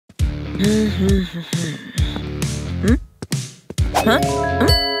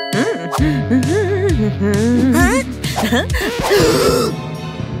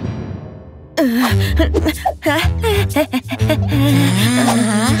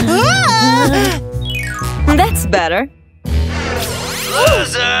That's better.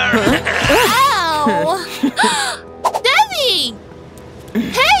 Loser! Ow! Devi!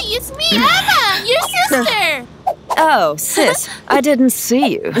 Hey, it's me, Emma, your sister! Oh, sis, I didn't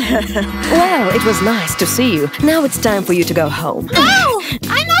see you. Well, it was nice to see you. Now it's time for you to go home. No!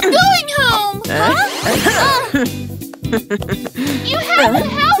 I'm not going home! Huh? You have to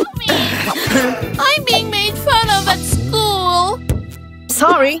help me! I'm being made fun of at school!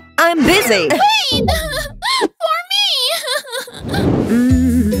 Sorry, I'm busy. Wait! For me!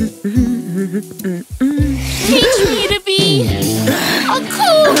 Teach me to be a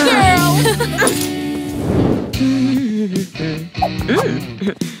cool girl!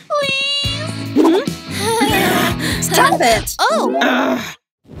 Please? Stop it! Oh!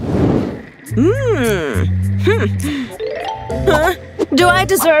 Huh? Do I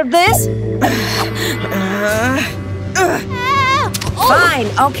deserve this? Fine,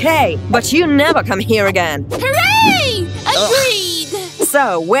 okay, but you never come here again. Hooray! Agreed!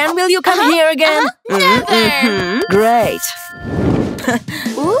 So, when will you come here again? Never! Great.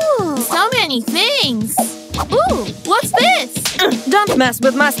 Ooh, so many things! Ooh, what's this? Don't mess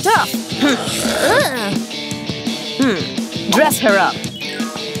with my stuff. Dress her up.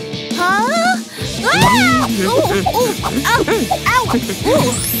 Huh? Ah! Ooh, ooh, ow, ow,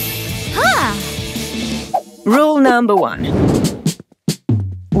 ooh. Huh. Rule number 1.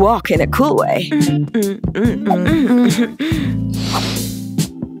 Walk in a cool way.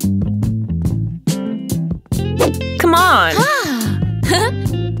 Come on.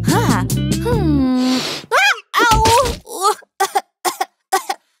 Ow!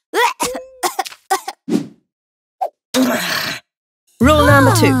 Rule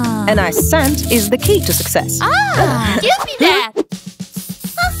number 2. A nice scent is the key to success. Give me that!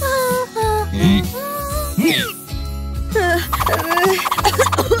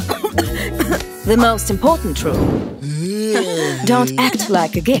 The most important rule. Don't act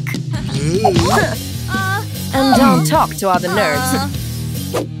like a geek. And don't talk to other nerds.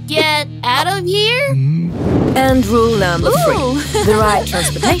 Get out of here? And rule number 3. Ooh. The right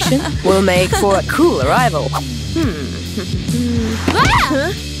transportation will make for a cool arrival.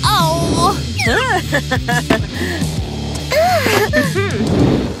 Ah! Oh!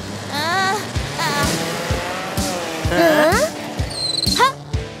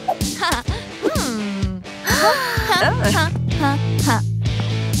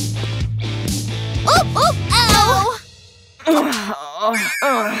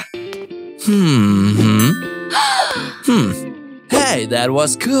 Hey, that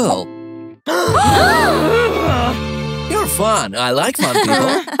was cool. You're fun. I like fun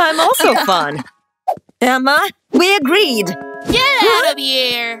people. I'm also fun. Emma, we agreed. Get out of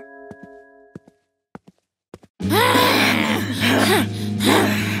here!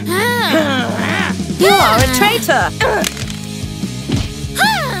 You are a traitor.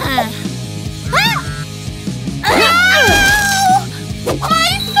 My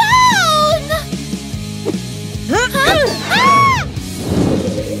phone!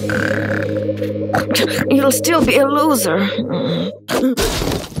 You'll still be a loser.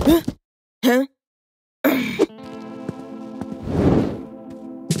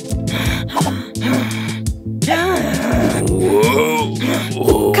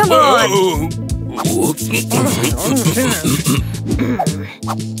 Come on.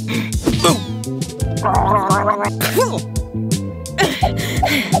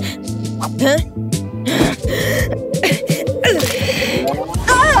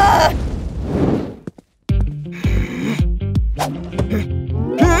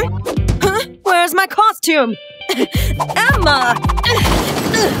 Where's my costume? Emma!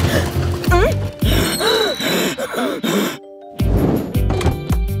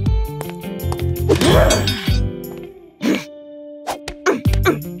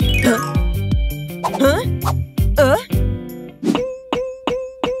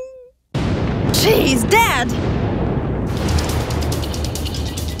 She's dead!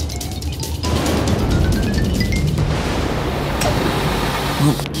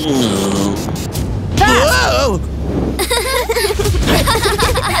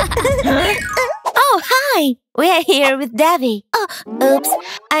 Oh, hi! We're here with Devi. Oh, oops.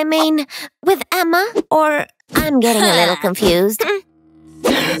 I mean, with Emma, or I'm getting a little confused.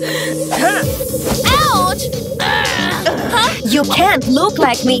 Ouch! You can't look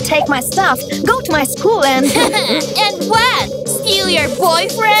like me, take my stuff, go to my school and... And what? Steal your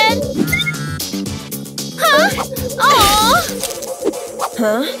boyfriend? Aw!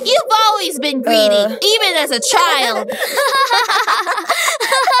 Huh? You've always been greedy, even as a child.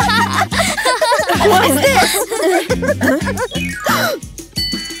 What's this?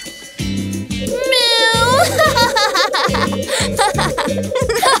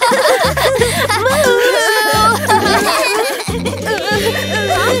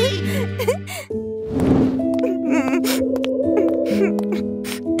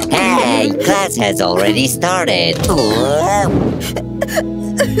 Hey, class has already started.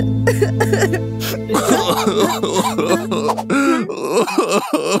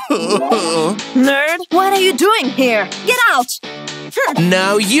 Nerd, what are you doing here? Get out!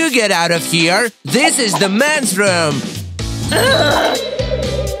 Now you get out of here. This is the men's room.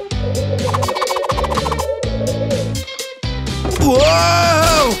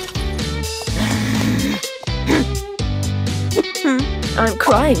 Whoa! I'm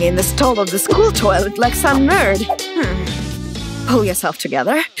crying in the stall of the school toilet like some nerd. Pull yourself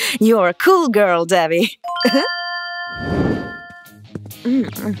together. You're a cool girl, Devi.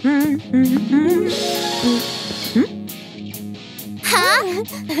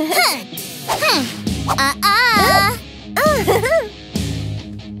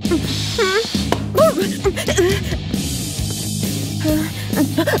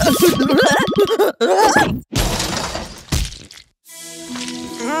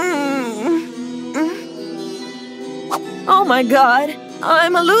 Oh my god,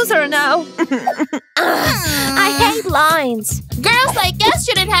 I'm a loser now. I hate lines. Girls like us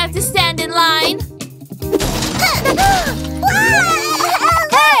shouldn't have to stand in line.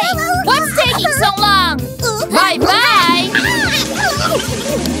 Hey! What's taking so long? Bye-bye!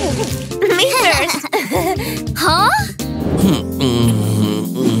 Me first. Huh?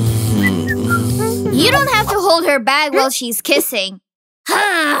 You don't have to hold her bag while she's kissing.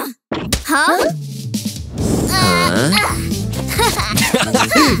 Huh?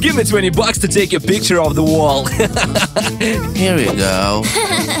 Give me $20 to take a picture of the wall. Here you go.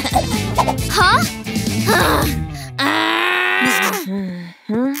 Huh?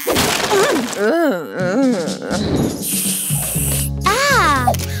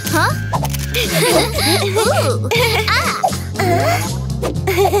 Huh?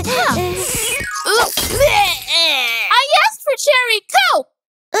 I asked for cherry Coke!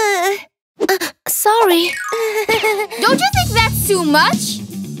 Sorry. Don't you think that's too much?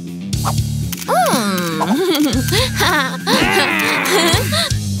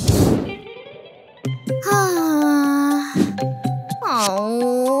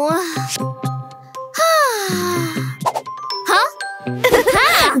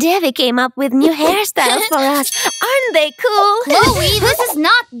 Devi came up with new hairstyles for us. Aren't they cool? Chloe, this is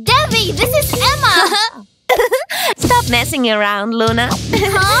not Devi. This is Emma. Stop messing around, Luna.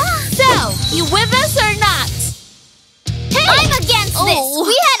 Huh? So, you with us or not? Hey, I'm against this.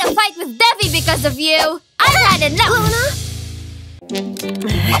 We had a fight with Devi because of you. I've had enough.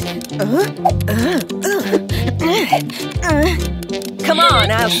 Come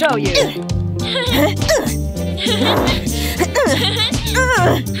on, I'll show you.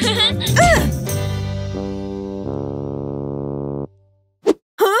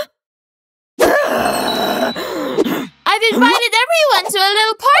 I've invited everyone to a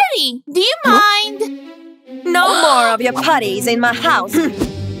little party. Do you mind? No more of your putties in my house.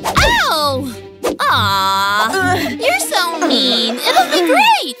 Ow! Aw, you're so mean. It'll be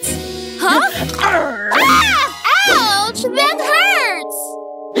great. Huh? Ah! Ouch! That hurts.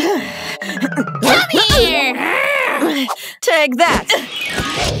 Come here. Take that.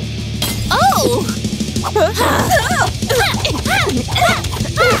 Oh!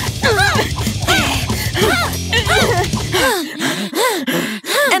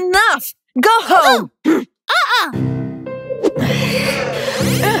 Enough! Go home!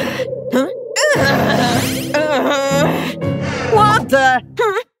 What the?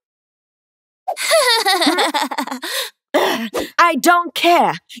 I don't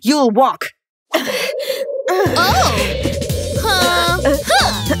care. You'll walk.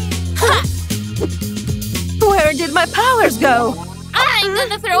 Where did my powers go? I'm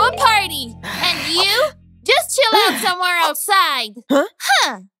gonna throw a party. And you? Just chill out somewhere outside.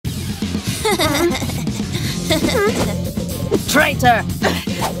 Huh? Traitor!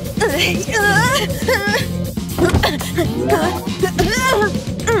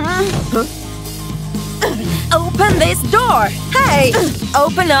 Open this door! Hey!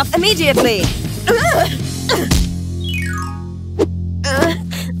 Open up immediately!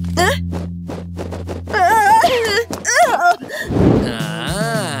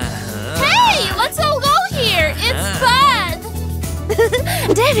 Hey, let's all go here. It's fun.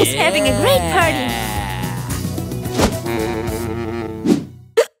 Devi's having a great party.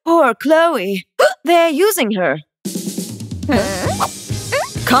 Poor Chloe. They're using her.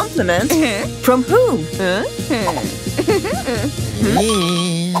 Compliment? From whom?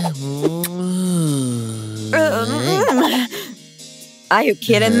 Are you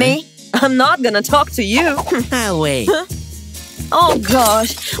kidding me? I'm not gonna talk to you. Wait. Oh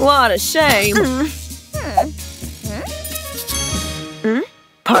gosh, what a shame.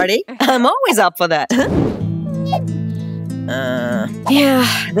 Party? I'm always up for that. Yeah,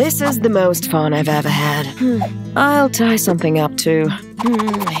 this is the most fun I've ever had. I'll tie something up too.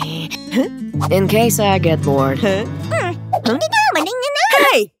 In case I get bored. Hey!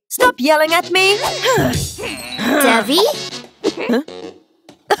 Stop yelling at me! Devi?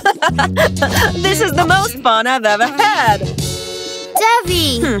 This is the most fun I've ever had!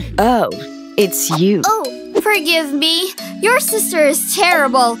 Devi! Oh, it's you. Oh, forgive me. Your sister is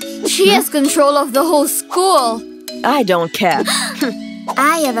terrible. She has control of the whole school. I don't care.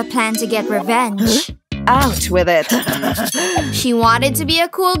 I have a plan to get revenge. Out with it. She wanted to be a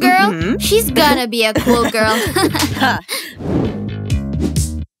cool girl. She's gonna be a cool girl.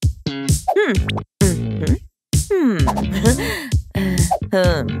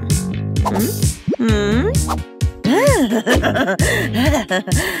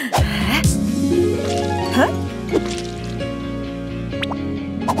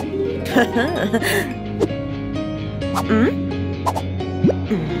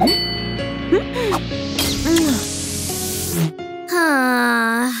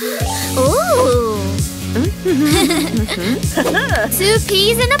 Ooh. 2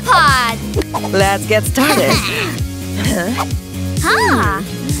 peas in a pod. Let's get started. Huh.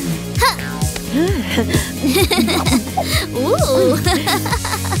 Ooh.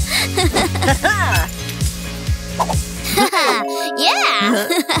 Yeah.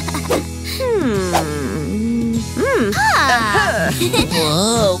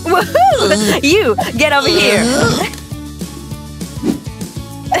 Whoa. Woohoo! You, get over here.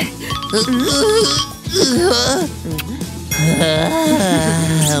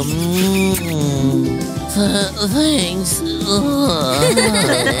 Thanks.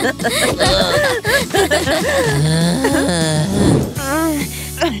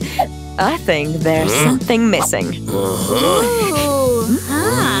 I think there's something missing. Ooh.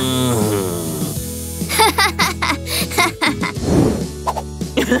 Huh.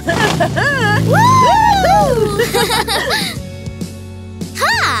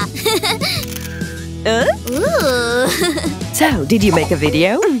 Ooh. So, did you make a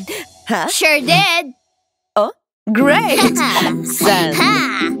video? Huh? Sure did. Oh, great! Send.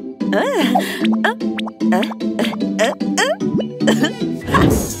 Huh?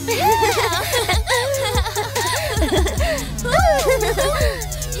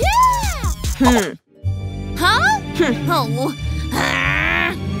 Oh.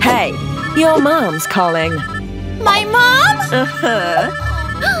 Hey, your mom's calling. My mom?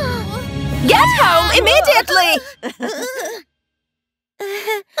 Get home immediately!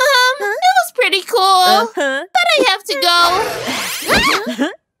 It was pretty cool, but I have to go.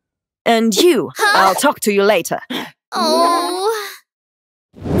 And you, I'll talk to you later. Oh.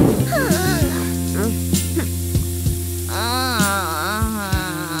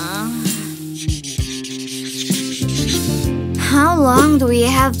 How long do we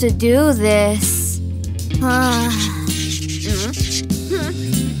have to do this?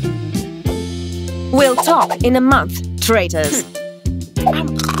 We'll talk in a month, traitors.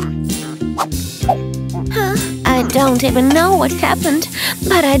 I don't even know what happened,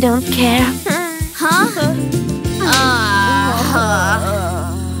 but I don't care. Huh?